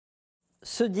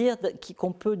se dire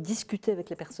qu'on peut discuter avec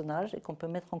les personnages et qu'on peut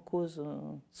mettre en cause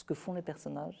ce que font les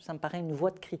personnages, ça me paraît une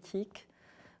voie de critique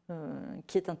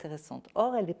qui est intéressante.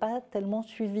 Or, elle n'est pas tellement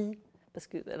suivie. Parce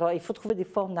que, alors, il faut trouver des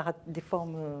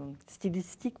formes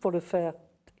stylistiques pour le faire.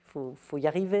 Il faut y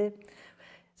arriver.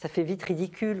 Ça fait vite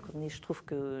ridicule. Comme je trouve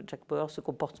que Jack Bauer se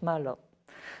comporte mal.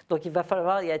 Donc, il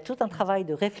y a tout un travail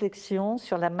de réflexion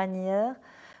sur la manière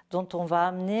dont on va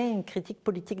amener une critique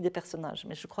politique des personnages.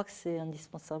 Mais je crois que c'est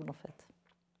indispensable, en fait.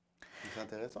 C'est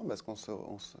intéressant parce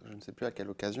je ne sais plus à quelle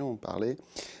occasion on parlait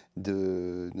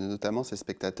de notamment ces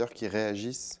spectateurs qui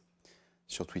réagissent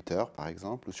sur Twitter, par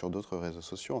exemple, ou sur d'autres réseaux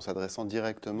sociaux, en s'adressant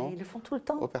directement ils le font tout le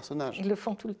temps. aux personnages. Ils le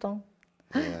font tout le temps.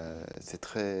 C'est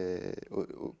très...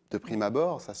 De prime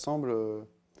abord, ça semble...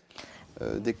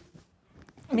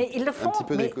 Mais ils le font, un petit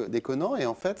peu déconnant, et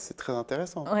en fait, c'est très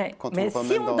intéressant. Ouais, quand mais on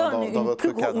si on donne dans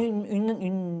votre cadre.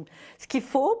 Ce qu'il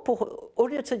faut, au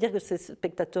lieu de se dire que ces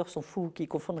spectateurs sont fous, qui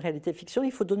confondent réalité et fiction,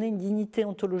 il faut donner une dignité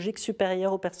ontologique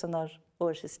supérieure aux personnages, au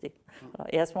HST.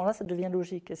 Voilà. Et à ce moment-là, ça devient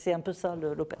logique. Et c'est un peu ça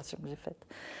l'opération que j'ai faite.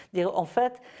 En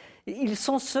fait, ils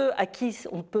sont ceux à qui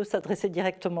on peut s'adresser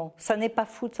directement. Ça n'est pas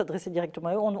fou de s'adresser directement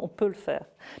à eux, on peut le faire.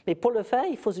 Mais pour le faire,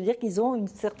 il faut se dire qu'ils ont un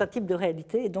certain type de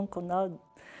réalité, et donc on a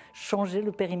changer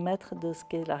le périmètre de ce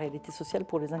qu'est la réalité sociale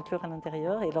pour les inclure à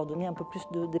l'intérieur et leur donner un peu plus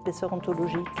d'épaisseur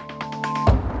ontologique.